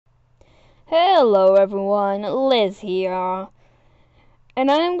Hello everyone, Liz here. And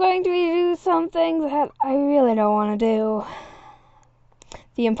I'm going to do something that I really don't want to do.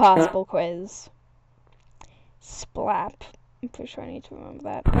 The impossible quiz. Splap. I'm pretty sure I need to remember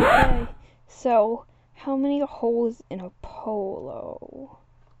that. Okay, so how many holes in a polo?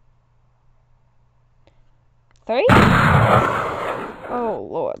 3? Oh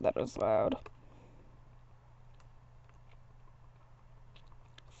lord, that was loud.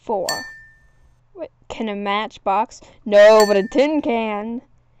 4. Wait, can a matchbox? No, but a tin can.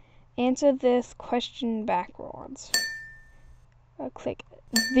 Answer this question backwards. I'll click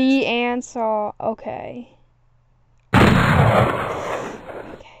the answer. Okay. Okay,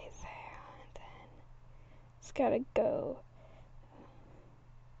 there. And then it's gotta go.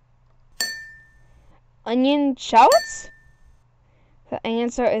 Onion shallots? The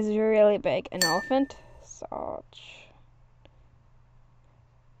answer is really big. An elephant? Such.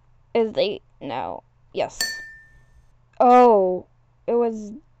 Is the no. Yes. Oh, it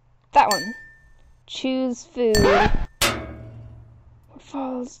was that one. Choose food. What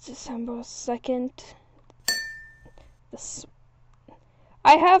falls December 2nd?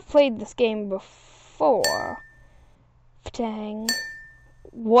 I have played this game before. Dang.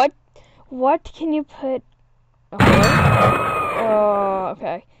 What can you put? Oh,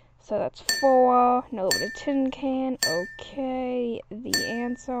 okay. So that's 4. No, but a tin can. Okay. The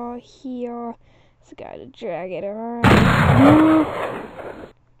answer here. So gotta drag it around.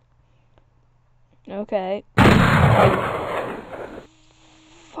 Okay. Are you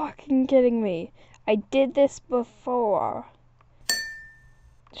fucking kidding me? I did this before.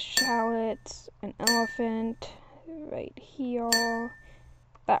 Shallots, an elephant, right here.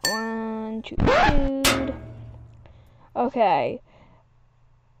 That one, choose food. Okay.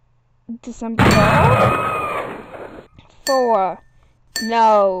 December 4.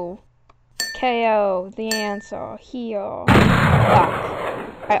 No. KO, the answer, here. Fuck.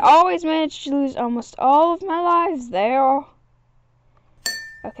 I always manage to lose almost all of my lives there.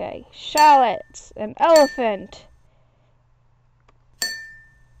 Okay, shallots, an elephant.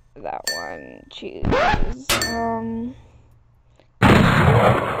 That one, choose.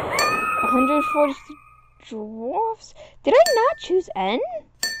 140 dwarfs? Did I not choose N?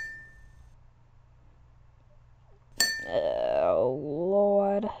 Oh,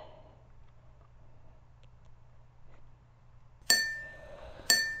 Lord.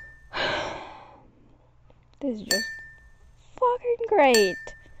 This is just fucking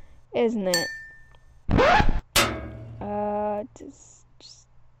great, isn't it? Just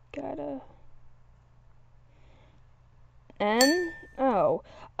gotta... N? Oh,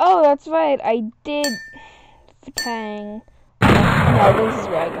 that's right, I did... Tang. No, this is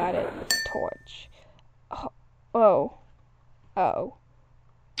where I got it. Torch. Oh.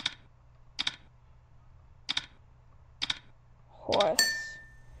 Horse.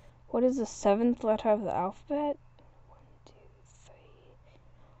 What is the 7th letter of the alphabet? 1, 2, 3,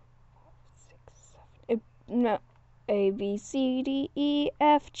 4, 6, 7. No. A, B, C, D, E,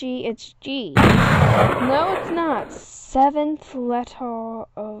 F, G. It's G. No, it's not. 7th letter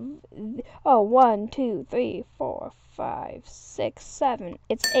of... 1, 2, 3, 4, 5, 6, 7.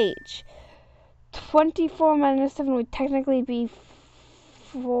 It's H. 24 minus 7 would technically be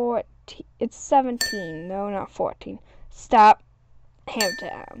 14. It's 17. No, not 14. Stop. Hammer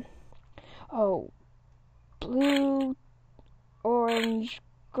down. Oh. Blue, orange,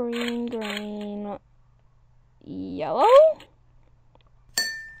 green, yellow?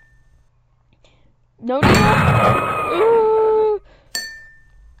 No deal.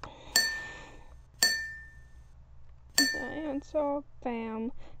 The answer,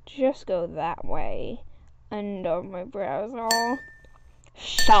 bam. Just go that way. Under my browser.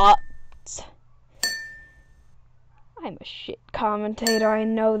 Shots. I'm a shit commentator, I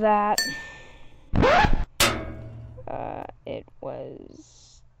know that. It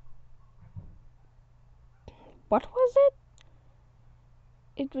was... What was it?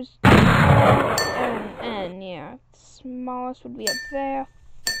 It was... N, yeah. The smallest would be up there.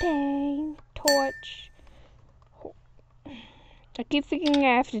 Dang. Torch. I keep thinking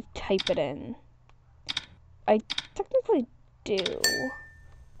I have to type it in. I technically do.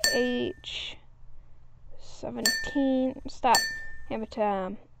 H... 17. Stop. Hammer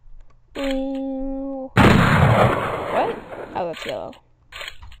time. What? Oh, that's yellow.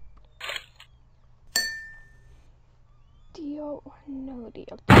 Deal or no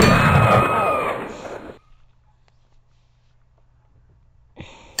deal? Oh.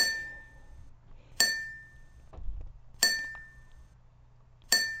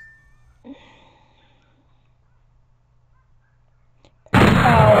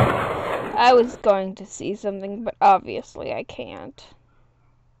 I was going to see something, but obviously I can't.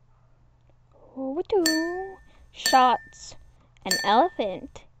 What we do? Shots. An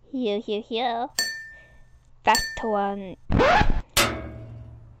elephant. Here. That one.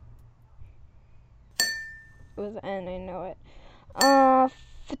 It was N, I know it.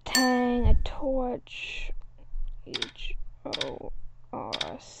 Fatang, a torch.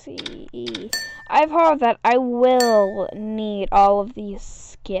 HORCE. I've heard that I will need all of these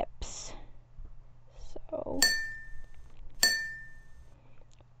skips. So.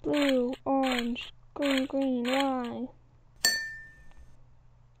 Blue, orange, green, Y.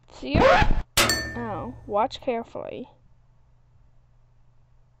 See you? Oh, watch carefully.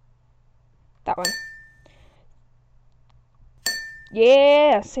 That one.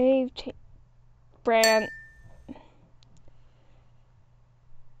 Yeah, save brand.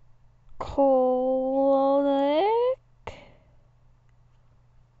 Click.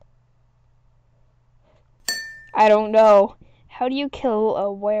 I don't know. How do you kill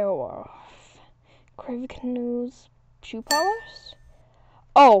a werewolf? Crave canoes, shoe polish?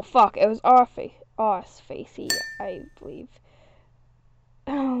 Oh fuck! It was Facey, I believe.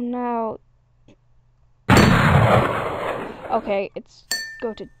 Oh no. Okay, it's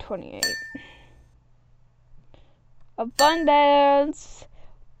go to 28. Abundance.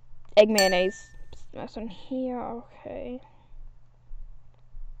 Egg mayonnaise. That's on here. Okay.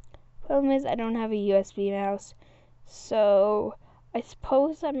 Problem is, I don't have a USB mouse, so I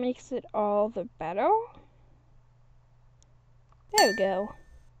suppose that makes it all the better. There we go.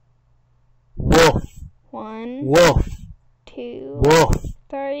 Wolf. 1, Wolf. 2, Wolf.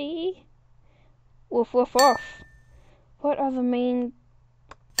 3. Woof. What are the main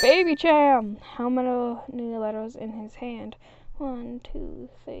baby jam? How many letters in his hand? 1, 2,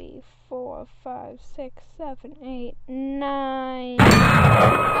 3, 4, 5, 6, 7, 8, 9.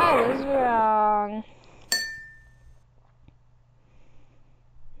 I was wrong.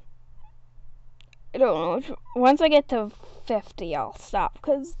 I don't know. Once I get to 50, I'll stop,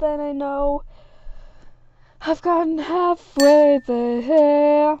 because then I know I've gotten halfway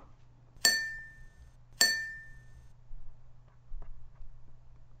there.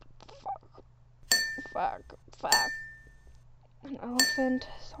 Fuck. An elephant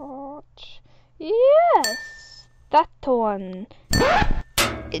torch. Yes! That one.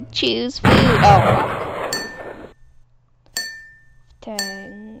 Choose food. Oh, fuck.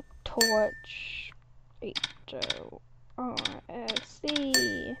 Tang. Torch.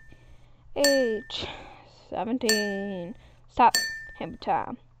 HORSE. H. 17. Stop. Hammer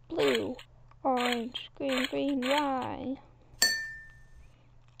time. Blue. Orange. Green. Y.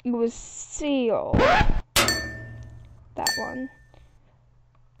 It was seal. That one.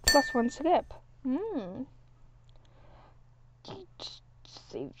 +1 skip.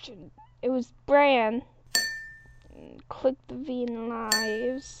 It was Bran. Click the V in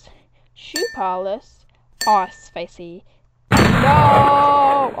lives. Shoe polish. Facey.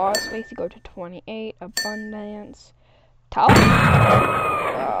 No! Facey, go to 28. Abundance. Top.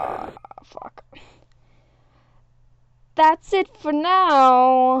 Fuck. That's it for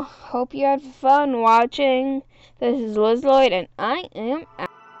now. Hope you had fun watching. This is Liz Lloyd, and I am out.